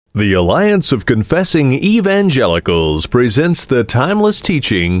The Alliance of Confessing Evangelicals presents the timeless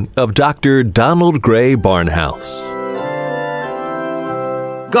teaching of Dr. Donald Gray Barnhouse.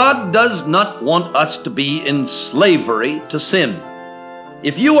 God does not want us to be in slavery to sin.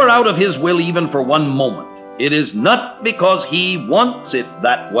 If you are out of His will even for one moment, it is not because He wants it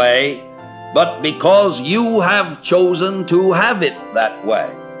that way, but because you have chosen to have it that way.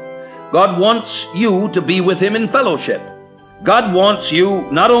 God wants you to be with Him in fellowship. God wants you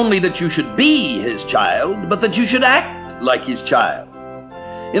not only that you should be His child, but that you should act like His child.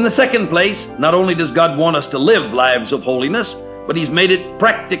 In the second place, not only does God want us to live lives of holiness, but He's made it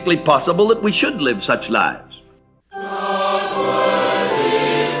practically possible that we should live such lives.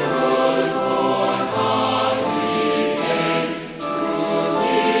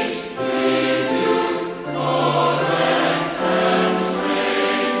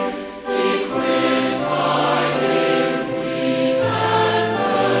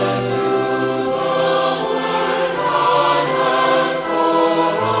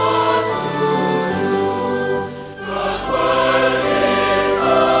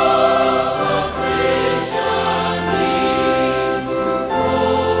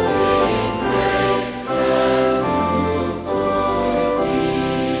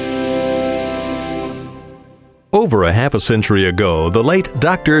 Over a half a century ago, the late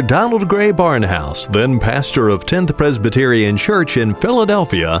Dr. Donald Gray Barnhouse, then pastor of 10th Presbyterian Church in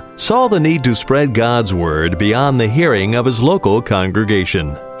Philadelphia, saw the need to spread God's Word beyond the hearing of his local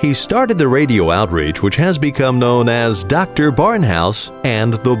congregation. He started the radio outreach which has become known as Dr. Barnhouse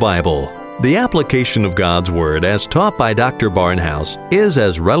and the Bible. The application of God's Word as taught by Dr. Barnhouse is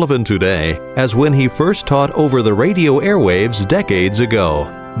as relevant today as when he first taught over the radio airwaves decades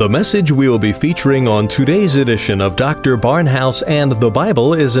ago. The message we will be featuring on today's edition of Dr. Barnhouse and the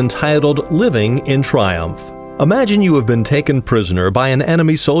Bible is entitled Living in Triumph. Imagine you have been taken prisoner by an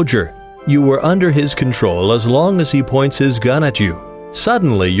enemy soldier. You were under his control as long as he points his gun at you.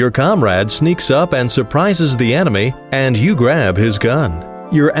 Suddenly, your comrade sneaks up and surprises the enemy, and you grab his gun.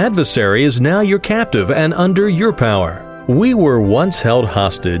 Your adversary is now your captive and under your power. We were once held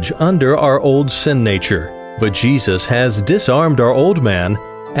hostage under our old sin nature, but Jesus has disarmed our old man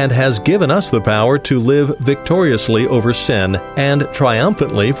and has given us the power to live victoriously over sin and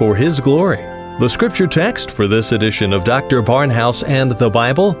triumphantly for His glory. The scripture text for this edition of Dr. Barnhouse and the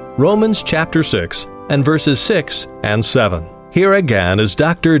Bible, Romans chapter 6 and verses 6 and 7. Here again is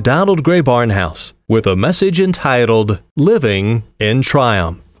Dr. Donald Gray Barnhouse with a message entitled Living in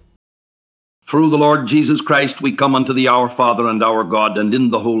Triumph. Through the Lord Jesus Christ we come unto Thee, our Father and our God, and in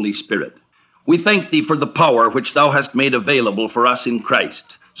the Holy Spirit. We thank Thee for the power which Thou hast made available for us in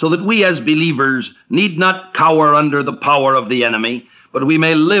Christ, so that we as believers need not cower under the power of the enemy, but we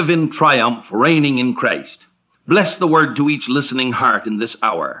may live in triumph, reigning in Christ. Bless the word to each listening heart in this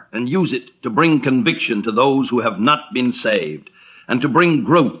hour, and use it to bring conviction to those who have not been saved, and to bring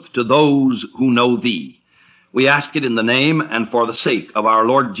growth to those who know Thee. We ask it in the name and for the sake of our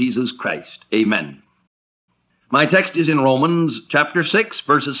Lord Jesus Christ. Amen. My text is in Romans chapter 6,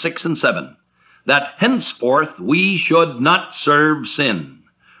 verses 6 and 7, that henceforth we should not serve sin.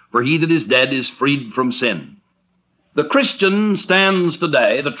 For he that is dead is freed from sin. The Christian stands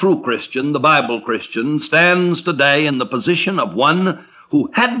today, the true Christian, the Bible Christian, stands today in the position of one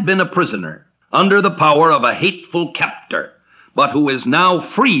who had been a prisoner under the power of a hateful captor, but who is now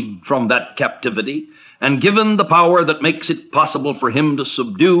freed from that captivity and given the power that makes it possible for him to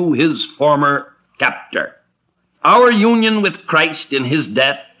subdue his former captor. Our union with Christ in His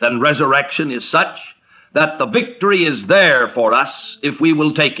death and resurrection is such that the victory is there for us if we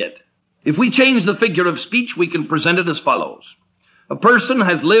will take it. If we change the figure of speech, we can present it as follows. A person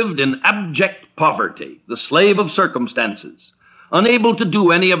has lived in abject poverty, the slave of circumstances, unable to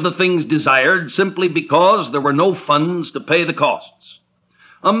do any of the things desired simply because there were no funds to pay the costs.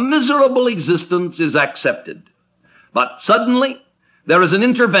 A miserable existence is accepted. But suddenly, there is an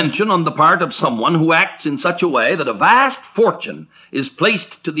intervention on the part of someone who acts in such a way that a vast fortune is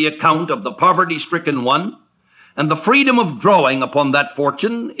placed to the account of the poverty-stricken one, and the freedom of drawing upon that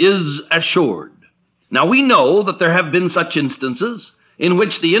fortune is assured. Now, we know that there have been such instances in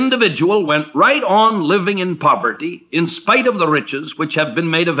which the individual went right on living in poverty in spite of the riches which have been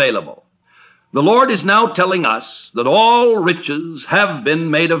made available. The Lord is now telling us that all riches have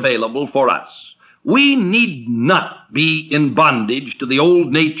been made available for us. We need not be in bondage to the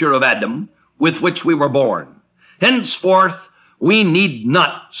old nature of Adam with which we were born. Henceforth, we need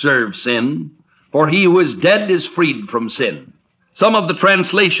not serve sin, for he who is dead is freed from sin. Some of the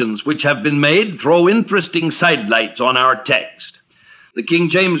translations which have been made throw interesting sidelights on our text. The King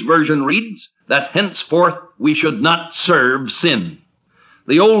James Version reads that henceforth we should not serve sin.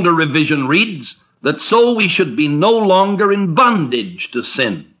 The older revision reads that so we should be no longer in bondage to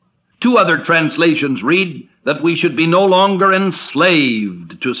sin. Two other translations read that we should be no longer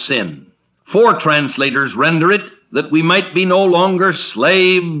enslaved to sin. Four translators render it that we might be no longer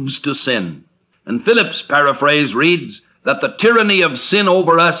slaves to sin. And Philip's paraphrase reads that the tyranny of sin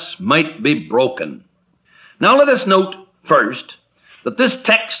over us might be broken. Now let us note first that this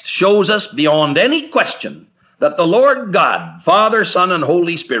text shows us beyond any question that the Lord God, Father, Son, and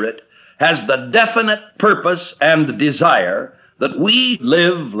Holy Spirit, has the definite purpose and desire that we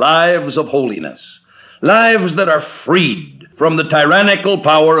live lives of holiness, lives that are freed from the tyrannical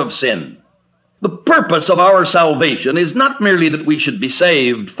power of sin. The purpose of our salvation is not merely that we should be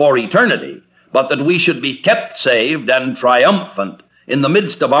saved for eternity, but that we should be kept saved and triumphant in the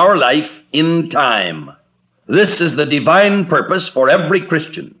midst of our life in time. This is the divine purpose for every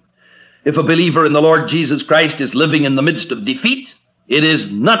Christian. If a believer in the Lord Jesus Christ is living in the midst of defeat, it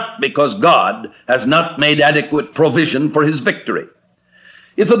is not because God has not made adequate provision for his victory.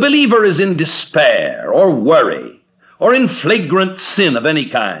 If a believer is in despair or worry or in flagrant sin of any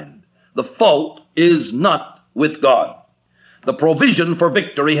kind, the fault is not with God. The provision for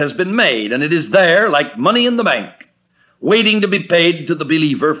victory has been made, and it is there like money in the bank, waiting to be paid to the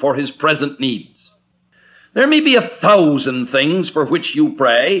believer for his present needs. There may be 1,000 things for which you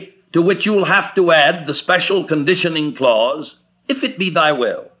pray, to which you'll have to add the special conditioning clause, if it be thy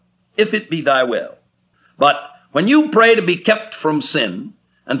will, if it be thy will. But when you pray to be kept from sin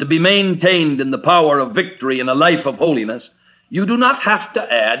and to be maintained in the power of victory in a life of holiness, you do not have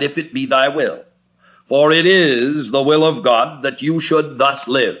to add, if it be thy will. For it is the will of God that you should thus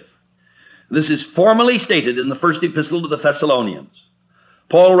live. This is formally stated in the first epistle to the Thessalonians.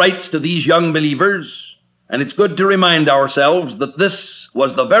 Paul writes to these young believers, and it's good to remind ourselves that this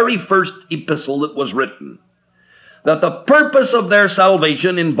was the very first epistle that was written, that the purpose of their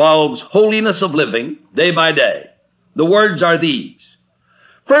salvation involves holiness of living day by day. The words are these: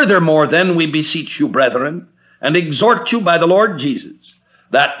 Furthermore, then, we beseech you, brethren, and exhort you by the Lord Jesus,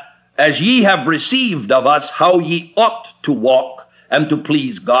 that as ye have received of us how ye ought to walk and to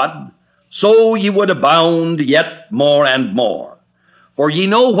please God, so ye would abound yet more and more. For ye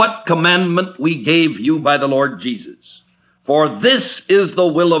know what commandment we gave you by the Lord Jesus. For this is the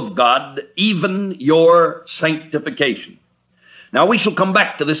will of God, even your sanctification. Now we shall come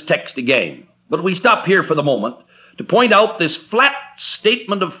back to this text again, but we stop here for the moment to point out this flat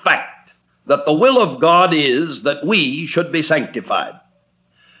statement of fact, that the will of God is that we should be sanctified.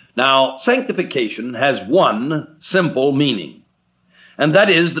 Now, sanctification has one simple meaning, and that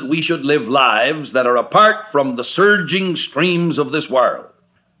is that we should live lives that are apart from the surging streams of this world,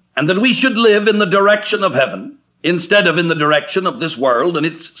 and that we should live in the direction of heaven instead of in the direction of this world and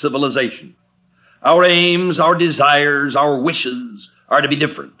its civilization. Our aims, our desires, our wishes are to be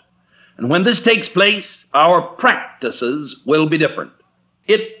different. And when this takes place, our practices will be different.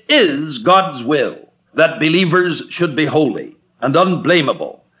 It is God's will that believers should be holy and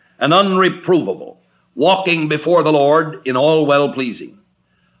unblameable and unreprovable, walking before the Lord in all well-pleasing.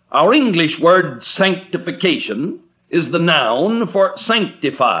 Our English word sanctification is the noun for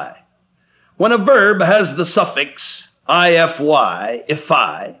sanctify. When a verb has the suffix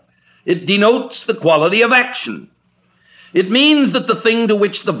ify, it denotes the quality of action. It means that the thing to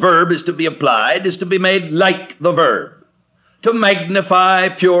which the verb is to be applied is to be made like the verb. To magnify,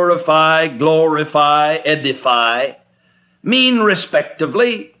 purify, glorify, edify mean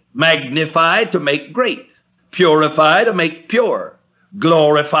respectively magnify, to make great; purify, to make pure;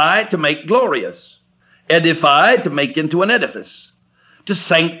 glorify, to make glorious; edify, to make into an edifice. To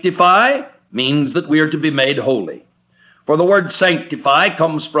sanctify means that we are to be made holy. For the word sanctify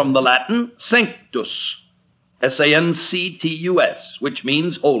comes from the Latin sanctus, S-A-N-C-T-U-S, which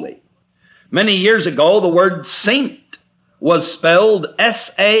means holy. Many years ago, the word saint was spelled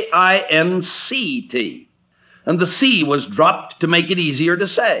S-A-I-N-C-T. And the C was dropped to make it easier to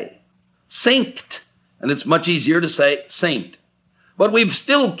say. Sanct. And it's much easier to say saint. But we've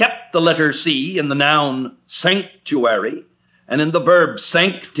still kept the letter C in the noun sanctuary, and in the verb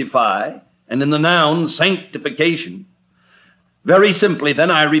sanctify, and in the noun sanctification. Very simply, then,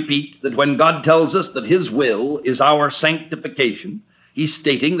 I repeat that when God tells us that his will is our sanctification, he's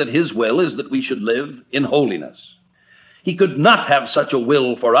stating that his will is that we should live in holiness. He could not have such a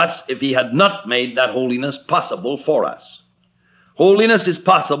will for us if he had not made that holiness possible for us. Holiness is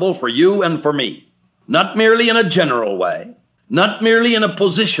possible for you and for me, not merely in a general way, not merely in a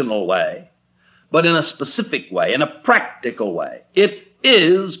positional way, but in a specific way, in a practical way. It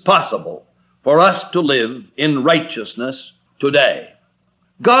is possible for us to live in righteousness today.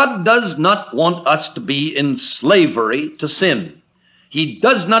 God does not want us to be in slavery to sin. He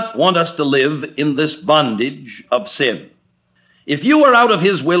does not want us to live in this bondage of sin. If you are out of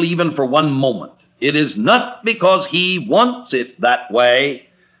his will even for one moment, it is not because he wants it that way,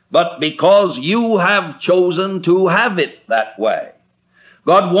 but because you have chosen to have it that way.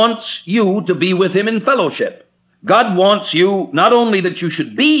 God wants you to be with him in fellowship. God wants you not only that you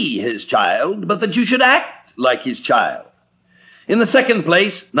should be his child, but that you should act like his child. In the second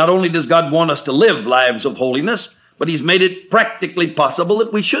place, not only does God want us to live lives of holiness, but he's made it practically possible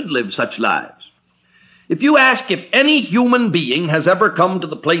that we should live such lives. If you ask if any human being has ever come to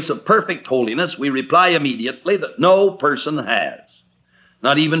the place of perfect holiness, we reply immediately that no person has.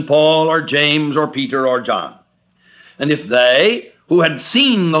 Not even Paul or James or Peter or John. And if they, who had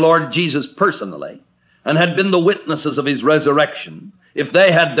seen the Lord Jesus personally and had been the witnesses of his resurrection, if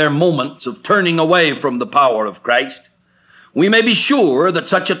they had their moments of turning away from the power of Christ, we may be sure that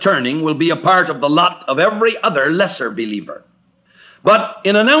such a turning will be a part of the lot of every other lesser believer. But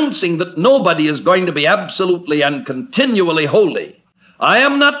in announcing that nobody is going to be absolutely and continually holy, I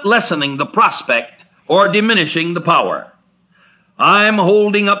am not lessening the prospect or diminishing the power. I'm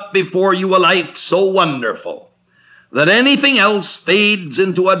holding up before you a life so wonderful that anything else fades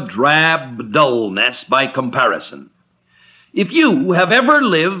into a drab dullness by comparison. If you have ever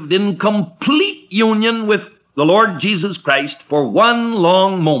lived in complete union with the Lord Jesus Christ for one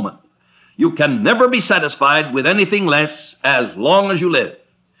long moment, you can never be satisfied with anything less as long as you live.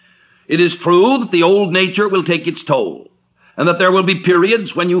 It is true that the old nature will take its toll, and that there will be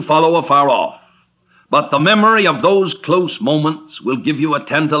periods when you follow afar off. But the memory of those close moments will give you a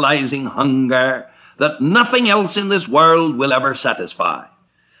tantalizing hunger that nothing else in this world will ever satisfy.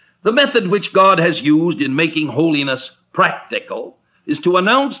 The method which God has used in making holiness practical is to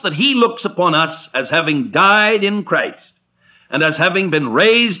announce that he looks upon us as having died in Christ and as having been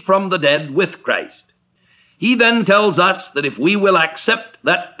raised from the dead with Christ. He then tells us that if we will accept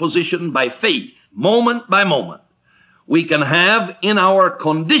that position by faith, moment by moment, we can have in our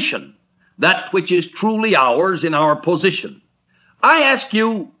condition that which is truly ours in our position. I ask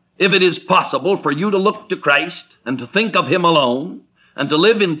you if it is possible for you to look to Christ and to think of him alone and to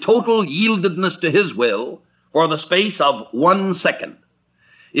live in total yieldedness to his will for the space of 1 second.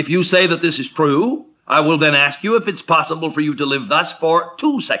 If you say that this is true, I will then ask you if it's possible for you to live thus for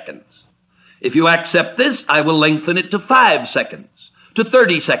 2 seconds. If you accept this, I will lengthen it to 5 seconds, to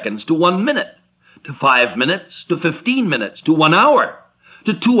 30 seconds, to 1 minute, to 5 minutes, to 15 minutes, to 1 hour,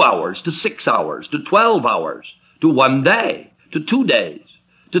 to 2 hours, to 6 hours, to 12 hours, to 1 day, to 2 days,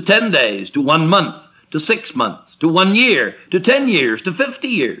 to 10 days, to 1 month, to 6 months, to 1 year, to 10 years, to 50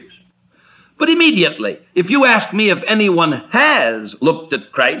 years. But immediately, if you ask me if anyone has looked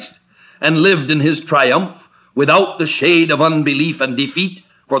at Christ and lived in his triumph without the shade of unbelief and defeat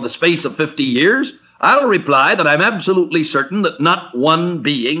for the space of 50 years, I'll reply that I'm absolutely certain that not one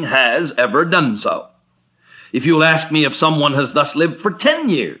being has ever done so. If you'll ask me if someone has thus lived for 10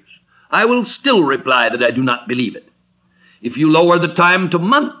 years, I will still reply that I do not believe it. If you lower the time to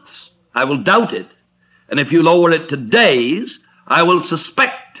months, I will doubt it. And if you lower it to days, I will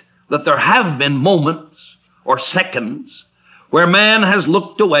suspect that there have been moments or seconds where man has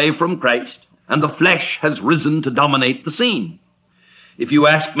looked away from Christ and the flesh has risen to dominate the scene. If you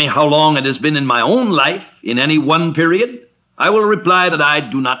ask me how long it has been in my own life in any one period, I will reply that I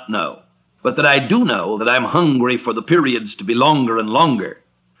do not know, but that I do know that I'm hungry for the periods to be longer and longer,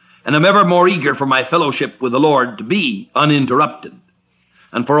 and am ever more eager for my fellowship with the Lord to be uninterrupted,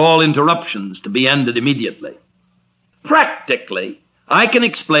 and for all interruptions to be ended immediately. Practically, I can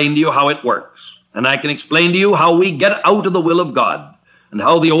explain to you how it works, and I can explain to you how we get out of the will of God, and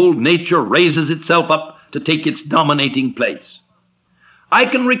how the old nature raises itself up to take its dominating place. I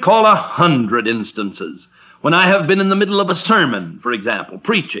can recall 100 instances when I have been in the middle of a sermon, for example,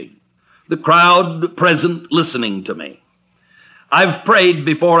 preaching, the crowd present listening to me. I've prayed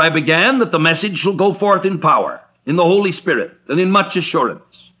before I began that the message shall go forth in power, in the Holy Spirit, and in much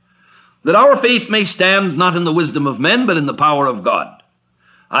assurance, that our faith may stand not in the wisdom of men, but in the power of God.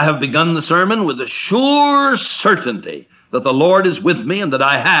 I have begun the sermon with a sure certainty that the Lord is with me and that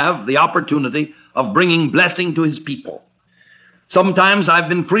I have the opportunity of bringing blessing to his people. Sometimes I've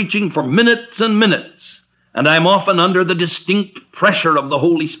been preaching for minutes and minutes, and I'm often under the distinct pressure of the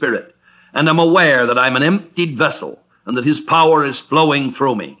Holy Spirit, and I'm aware that I'm an emptied vessel and that his power is flowing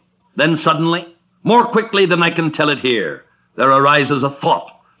through me. Then suddenly, more quickly than I can tell it here, there arises a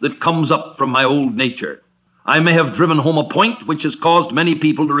thought that comes up from my old nature. I may have driven home a point which has caused many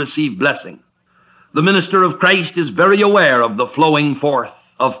people to receive blessing. The minister of Christ is very aware of the flowing forth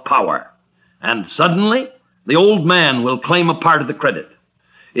of power, and suddenly the old man will claim a part of the credit.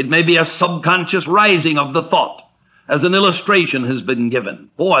 It may be a subconscious rising of the thought, as an illustration has been given.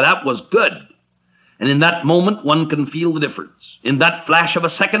 Boy, that was good. And in that moment, one can feel the difference. In that flash of a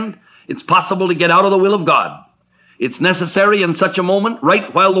second, it's possible to get out of the will of God. It's necessary in such a moment,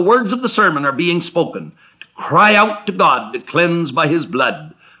 right while the words of the sermon are being spoken, to cry out to God to cleanse by his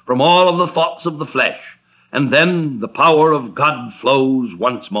blood from all of the thoughts of the flesh. And then the power of God flows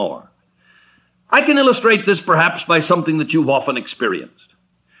once more. I can illustrate this perhaps by something that you've often experienced.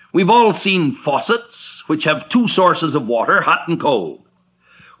 We've all seen faucets which have two sources of water, hot and cold.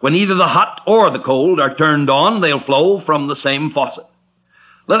 When either the hot or the cold are turned on, they'll flow from the same faucet.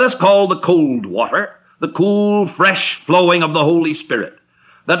 Let us call the cold water the cool, fresh flowing of the Holy Spirit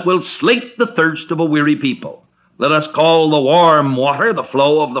that will slake the thirst of a weary people. Let us call the warm water the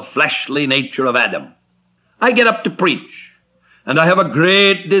flow of the fleshly nature of Adam. I get up to preach, and I have a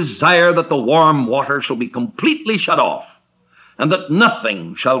great desire that the warm water shall be completely shut off, and that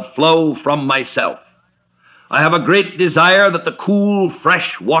nothing shall flow from myself. I have a great desire that the cool,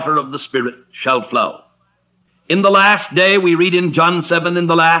 fresh water of the Spirit shall flow. In the last day, we read in John 7, in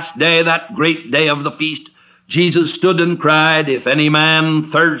the last day, that great day of the feast, Jesus stood and cried, If any man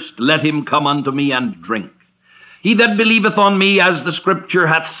thirst, let him come unto me and drink. He that believeth on me, as the Scripture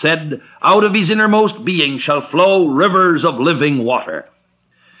hath said, out of his innermost being shall flow rivers of living water.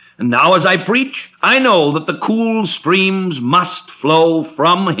 And now as I preach, I know that the cool streams must flow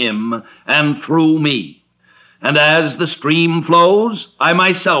from him and through me. And as the stream flows, I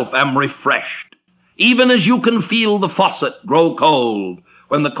myself am refreshed, even as you can feel the faucet grow cold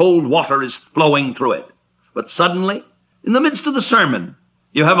when the cold water is flowing through it. But suddenly, in the midst of the sermon,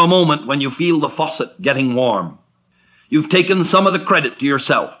 you have a moment when you feel the faucet getting warm. You've taken some of the credit to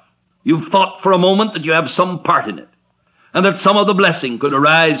yourself. You've thought for a moment that you have some part in it, and that some of the blessing could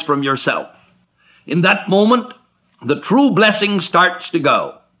arise from yourself. In that moment, the true blessing starts to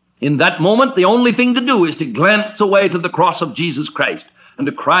go. In that moment, the only thing to do is to glance away to the cross of Jesus Christ and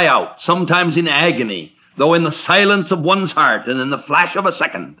to cry out, sometimes in agony, though in the silence of one's heart and in the flash of a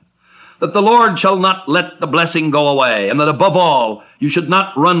second, that the Lord shall not let the blessing go away, and that above all, you should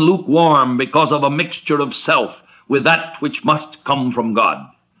not run lukewarm because of a mixture of self with that which must come from God.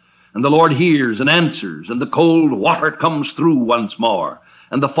 And the Lord hears and answers, and the cold water comes through once more,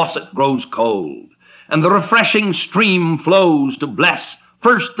 and the faucet grows cold, and the refreshing stream flows to bless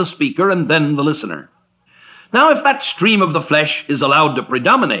first the speaker and then the listener. Now, if that stream of the flesh is allowed to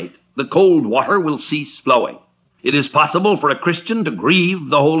predominate, the cold water will cease flowing. It is possible for a Christian to grieve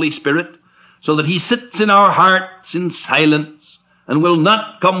the Holy Spirit so that he sits in our hearts in silence and will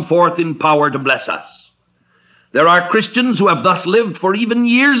not come forth in power to bless us. There are Christians who have thus lived for even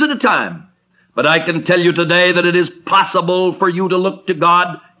years at a time, but I can tell you today that it is possible for you to look to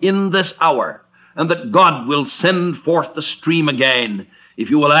God in this hour, and that God will send forth the stream again if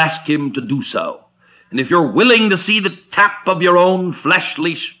you will ask him to do so. And if you're willing to see the tap of your own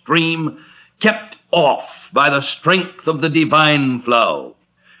fleshly stream kept off by the strength of the divine flow.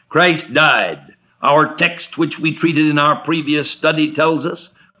 Christ died. Our text, which we treated in our previous study, tells us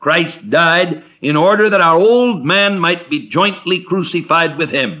Christ died in order that our old man might be jointly crucified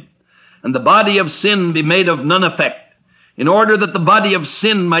with him, and the body of sin be made of none effect, in order that the body of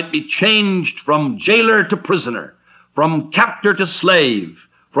sin might be changed from jailer to prisoner, from captor to slave,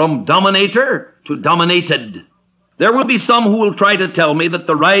 from dominator to dominated. There will be some who will try to tell me that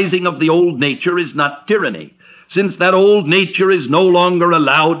the rising of the old nature is not tyranny, since that old nature is no longer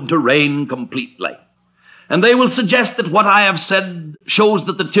allowed to reign completely. And they will suggest that what I have said shows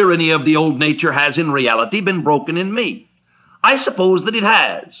that the tyranny of the old nature has in reality been broken in me. I suppose that it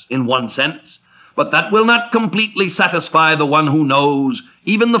has, in one sense, but that will not completely satisfy the one who knows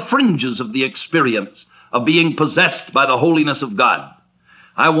even the fringes of the experience of being possessed by the holiness of God.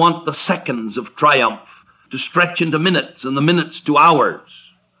 I want the seconds of triumph to stretch into minutes and the minutes to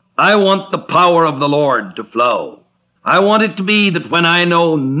hours. I want the power of the Lord to flow. I want it to be that when I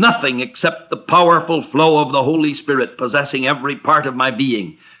know nothing except the powerful flow of the Holy Spirit possessing every part of my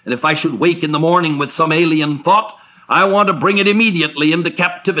being, and if I should wake in the morning with some alien thought, I want to bring it immediately into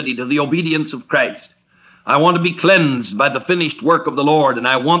captivity to the obedience of Christ. I want to be cleansed by the finished work of the Lord, and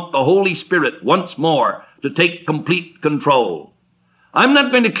I want the Holy Spirit once more to take complete control. I'm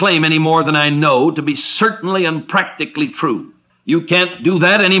not going to claim any more than I know to be certainly and practically true. You can't do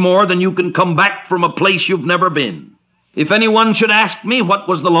that any more than you can come back from a place you've never been. If anyone should ask me what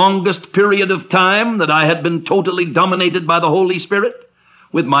was the longest period of time that I had been totally dominated by the Holy Spirit,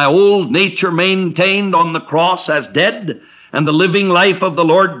 with my old nature maintained on the cross as dead, and the living life of the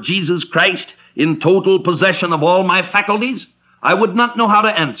Lord Jesus Christ in total possession of all my faculties, I would not know how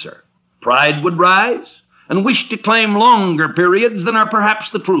to answer. Pride would rise, and wish to claim longer periods than are perhaps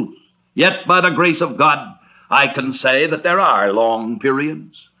the truth. Yet, by the grace of God, I can say that there are long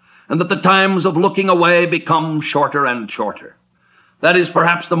periods, and that the times of looking away become shorter and shorter. That is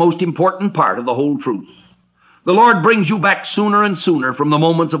perhaps the most important part of the whole truth. The Lord brings you back sooner and sooner from the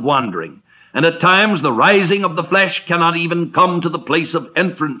moments of wandering, and at times the rising of the flesh cannot even come to the place of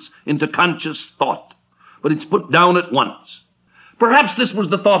entrance into conscious thought, but it's put down at once. Perhaps this was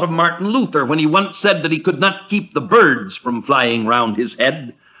the thought of Martin Luther when he once said that he could not keep the birds from flying round his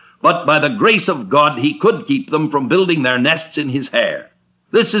head, but by the grace of God he could keep them from building their nests in his hair.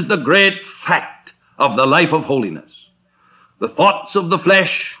 This is the great fact of the life of holiness. The thoughts of the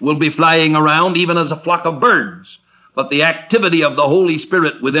flesh will be flying around even as a flock of birds, but the activity of the Holy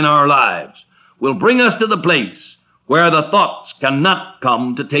Spirit within our lives will bring us to the place where the thoughts cannot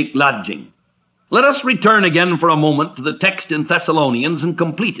come to take lodging. Let us return again for a moment to the text in Thessalonians and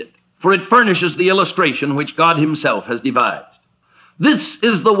complete it, for it furnishes the illustration which God himself has devised. This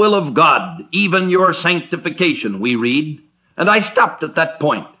is the will of God, even your sanctification, we read, and I stopped at that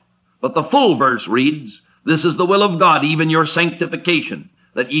point. But the full verse reads, this is the will of God, even your sanctification,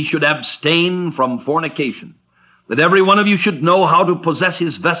 that ye should abstain from fornication, that every one of you should know how to possess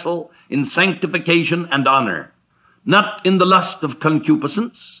his vessel in sanctification and honor, not in the lust of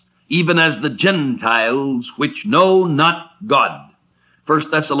concupiscence, even as the Gentiles which know not God.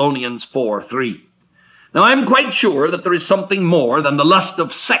 1 Thessalonians 4:3. Now, I'm quite sure that there is something more than the lust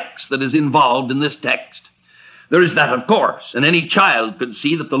of sex that is involved in this text. There is that, of course, and any child could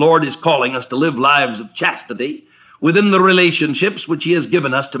see that the Lord is calling us to live lives of chastity within the relationships which he has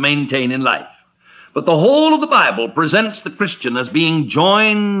given us to maintain in life. But the whole of the Bible presents the Christian as being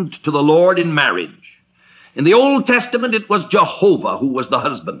joined to the Lord in marriage. In the Old Testament, it was Jehovah who was the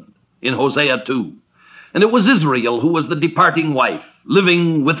husband in Hosea 2, and it was Israel who was the departing wife,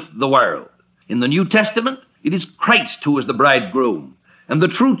 living with the world. In the New Testament, it is Christ who is the bridegroom, and the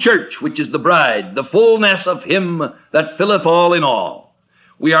true church, which is the bride, the fullness of him that filleth all in all.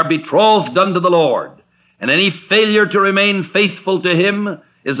 We are betrothed unto the Lord, and any failure to remain faithful to him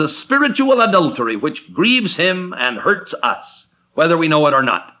is a spiritual adultery which grieves him and hurts us, whether we know it or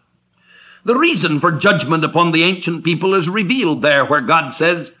not. The reason for judgment upon the ancient people is revealed there where God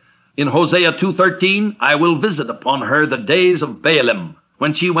says in Hosea 2:13, I will visit upon her the days of Baalim,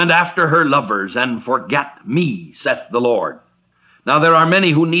 when she went after her lovers and forgat me, saith the Lord. Now, there are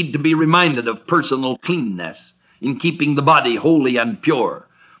many who need to be reminded of personal cleanness in keeping the body holy and pure.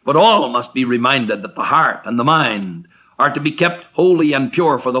 But all must be reminded that the heart and the mind are to be kept holy and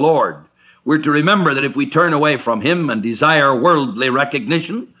pure for the Lord. We're to remember that if we turn away from him and desire worldly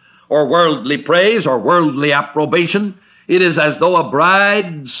recognition or worldly praise or worldly approbation, it is as though a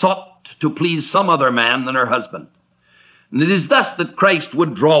bride sought to please some other man than her husband. And it is thus that Christ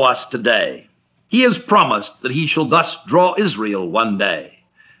would draw us today. He has promised that he shall thus draw Israel one day.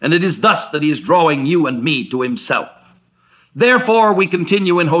 And it is thus that he is drawing you and me to himself. Therefore, we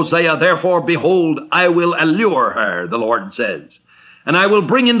continue in Hosea, therefore, behold, I will allure her, the Lord says, and I will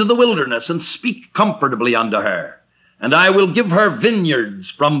bring into the wilderness and speak comfortably unto her. And I will give her vineyards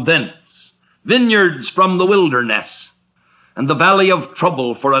from thence, vineyards from the wilderness, and the valley of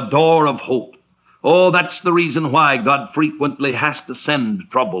trouble for a door of hope. Oh, that's the reason why God frequently has to send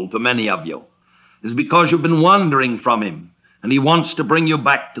trouble to many of you, is because you've been wandering from him, and he wants to bring you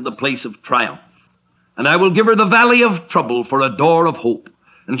back to the place of triumph. And I will give her the valley of trouble for a door of hope,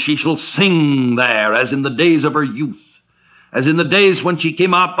 and she shall sing there as in the days of her youth, as in the days when she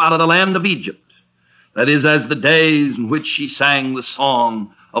came up out of the land of Egypt. That is, as the days in which she sang the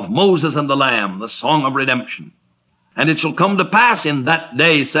song of Moses and the Lamb, the song of redemption. And it shall come to pass in that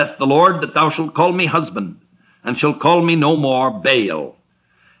day, saith the Lord, that thou shalt call me husband, and shalt call me no more Baal.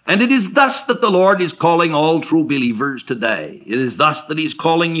 And it is thus that the Lord is calling all true believers today. It is thus that he's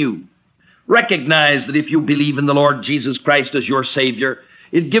calling you. Recognize that if you believe in the Lord Jesus Christ as your Savior,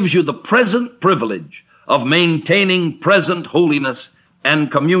 it gives you the present privilege of maintaining present holiness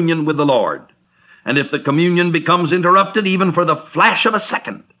and communion with the Lord. And if the communion becomes interrupted, even for the flash of a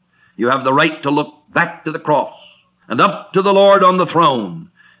second, you have the right to look back to the cross and up to the Lord on the throne,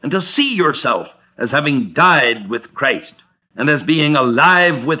 and to see yourself as having died with Christ, and as being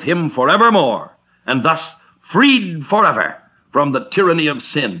alive with him forevermore, and thus freed forever from the tyranny of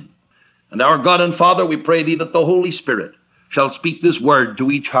sin. And our God and Father, we pray thee that the Holy Spirit shall speak this word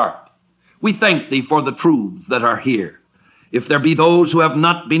to each heart. We thank thee for the truths that are here. If there be those who have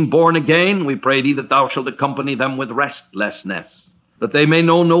not been born again, we pray thee that thou shalt accompany them with restlessness, that they may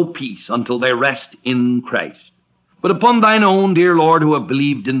know no peace until they rest in Christ. But upon thine own, dear Lord, who have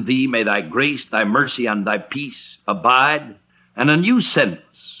believed in thee, may thy grace, thy mercy, and thy peace abide, and a new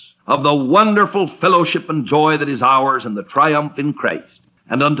sense of the wonderful fellowship and joy that is ours and the triumph in Christ.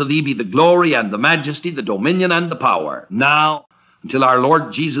 And unto thee be the glory and the majesty, the dominion and the power, now until our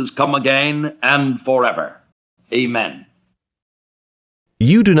Lord Jesus come again, and forever. Amen.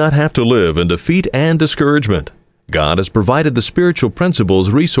 You do not have to live in defeat and discouragement. God has provided the spiritual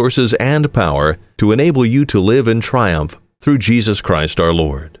principles, resources, and power to enable you to live in triumph through Jesus Christ our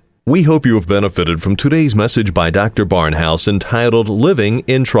Lord. We hope you have benefited from today's message by Dr. Barnhouse entitled Living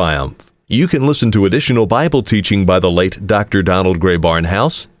in Triumph. You can listen to additional Bible teaching by the late Dr. Donald Gray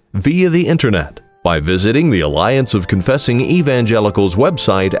Barnhouse via the Internet by visiting the Alliance of Confessing Evangelicals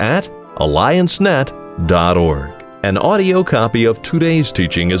website at alliancenet.org. An audio copy of today's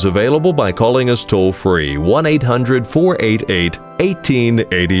teaching is available by calling us toll-free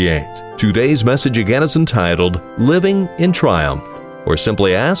 1-800-488-1888. Today's message again is entitled Living in Triumph, or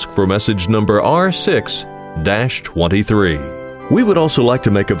simply ask for message number R6-23. We would also like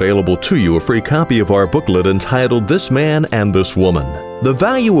to make available to you a free copy of our booklet entitled This Man and This Woman. The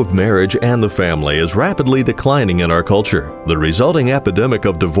value of marriage and the family is rapidly declining in our culture. The resulting epidemic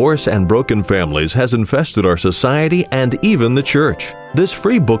of divorce and broken families has infested our society and even the church. This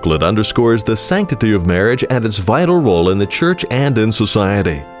free booklet underscores the sanctity of marriage and its vital role in the church and in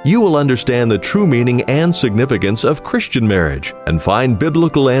society. You will understand the true meaning and significance of Christian marriage and find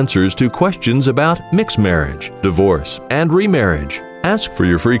biblical answers to questions about mixed marriage, divorce, and remarriage. Ask for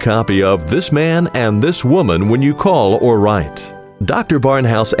your free copy of This Man and This Woman when you call or write. Dr.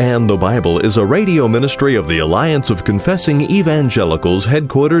 Barnhouse and the Bible is a radio ministry of the Alliance of Confessing Evangelicals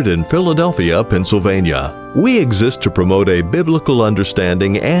headquartered in Philadelphia, Pennsylvania. We exist to promote a biblical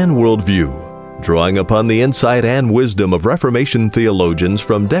understanding and worldview. Drawing upon the insight and wisdom of Reformation theologians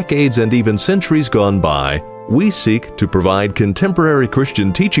from decades and even centuries gone by, we seek to provide contemporary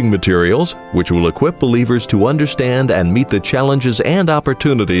Christian teaching materials which will equip believers to understand and meet the challenges and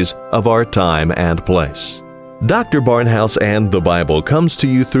opportunities of our time and place. Dr. Barnhouse and the Bible comes to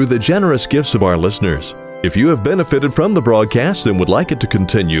you through the generous gifts of our listeners. If you have benefited from the broadcast and would like it to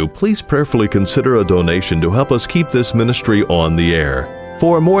continue, please prayerfully consider a donation to help us keep this ministry on the air.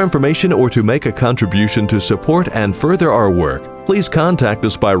 For more information or to make a contribution to support and further our work, please contact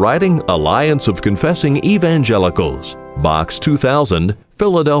us by writing Alliance of Confessing Evangelicals, Box 2000,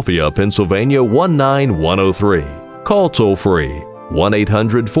 Philadelphia, Pennsylvania 19103. Call toll-free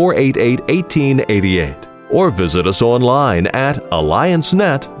 1-800-488-1888. or visit us online at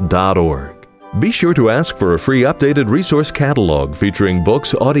alliancenet.org. Be sure to ask for a free updated resource catalog featuring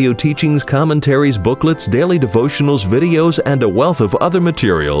books, audio teachings, commentaries, booklets, daily devotionals, videos, and a wealth of other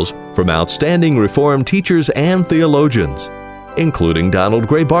materials from outstanding Reformed teachers and theologians, including Donald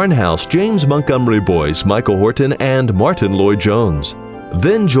Gray Barnhouse, James Montgomery Boyce, Michael Horton, and Martin Lloyd-Jones.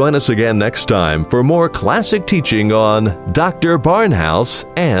 Then join us again next time for more classic teaching on Dr. Barnhouse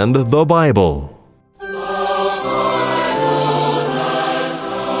and the Bible.